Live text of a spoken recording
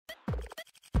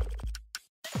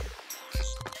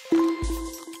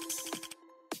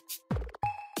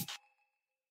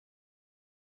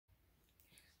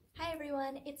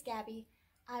everyone, it's Gabby.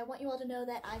 I want you all to know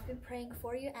that I've been praying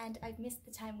for you and I've missed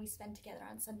the time we spend together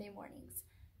on Sunday mornings.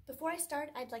 Before I start,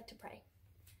 I'd like to pray.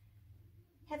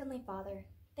 Heavenly Father,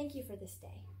 thank you for this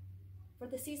day, for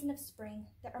the season of spring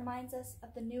that reminds us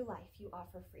of the new life you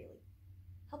offer freely.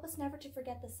 Help us never to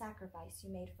forget the sacrifice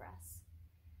you made for us.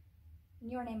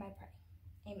 In your name I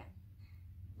pray. Amen.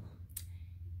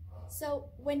 So,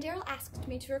 when Daryl asked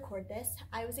me to record this,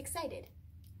 I was excited.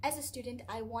 As a student,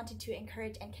 I wanted to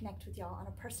encourage and connect with y'all on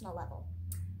a personal level.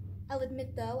 I'll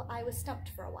admit, though, I was stumped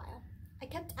for a while. I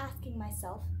kept asking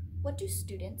myself, what do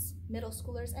students, middle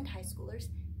schoolers and high schoolers,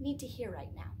 need to hear right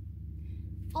now?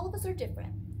 All of us are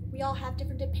different. We all have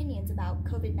different opinions about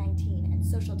COVID-19 and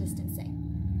social distancing.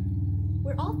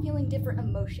 We're all feeling different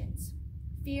emotions.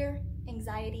 Fear,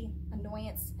 anxiety,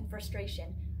 annoyance, and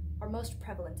frustration are most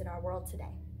prevalent in our world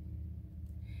today.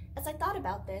 As I thought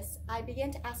about this, I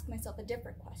began to ask myself a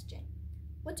different question.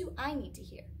 What do I need to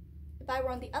hear? If I were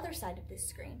on the other side of this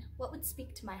screen, what would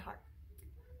speak to my heart?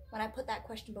 When I put that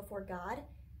question before God,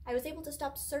 I was able to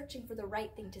stop searching for the right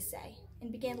thing to say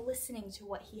and began listening to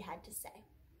what He had to say.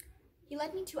 He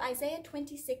led me to Isaiah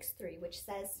 26:3, which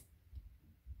says,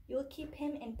 "You will keep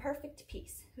him in perfect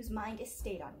peace, whose mind is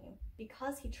stayed on you,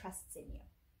 because he trusts in you."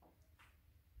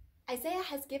 Isaiah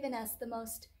has given us the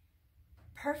most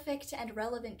perfect and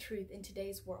relevant truth in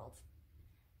today's world.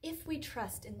 If we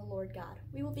trust in the Lord God,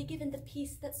 we will be given the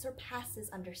peace that surpasses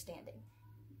understanding,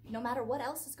 no matter what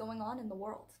else is going on in the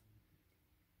world.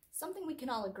 Something we can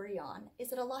all agree on is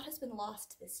that a lot has been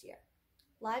lost this year.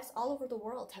 Lives all over the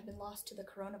world have been lost to the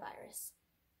coronavirus.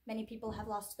 Many people have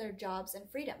lost their jobs and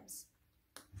freedoms.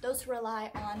 Those who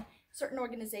rely on certain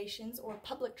organizations or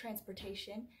public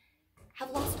transportation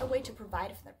have lost a way to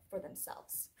provide for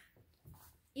themselves.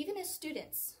 Even as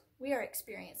students, we are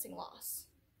experiencing loss.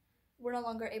 We're no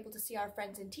longer able to see our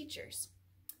friends and teachers.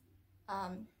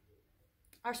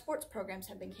 Our sports programs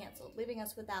have been canceled, leaving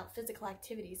us without physical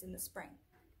activities in the spring.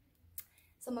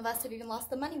 Some of us have even lost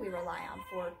the money we rely on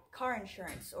for car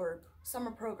insurance or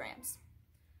summer programs.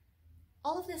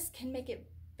 All of this can make it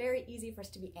very easy for us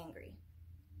to be angry.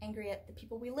 Angry at the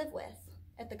people we live with,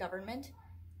 at the government,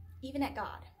 even at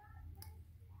God.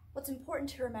 What's important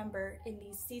to remember in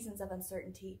these seasons of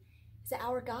uncertainty is that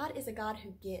our God is a God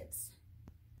who gives.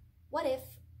 What if,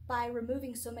 by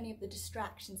removing so many of the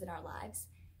distractions in our lives,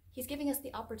 He's giving us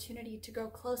the opportunity to grow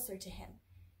closer to Him,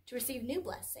 to receive new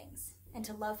blessings, and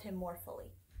to love Him more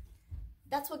fully?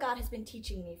 That's what God has been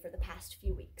teaching me for the past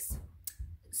few weeks.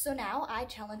 So now I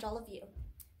challenge all of you.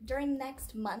 During the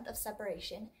next month of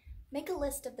separation, make a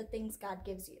list of the things God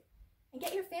gives you, and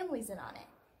get your families in on it.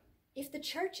 If the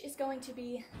church is going to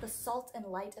be the salt and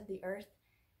light of the earth,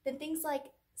 then things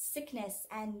like sickness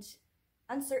and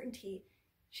uncertainty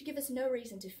should give us no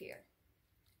reason to fear.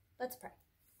 Let's pray.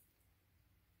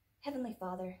 Heavenly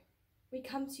Father, we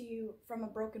come to you from a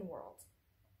broken world.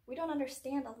 We don't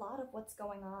understand a lot of what's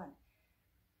going on.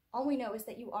 All we know is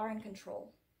that you are in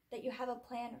control, that you have a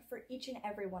plan for each and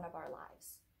every one of our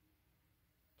lives.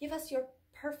 Give us your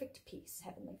perfect peace,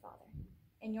 Heavenly Father.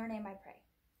 In your name I pray.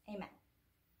 Amen.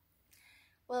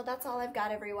 Well, that's all I've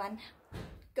got, everyone.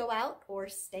 Go out or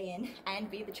stay in and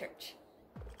be the church.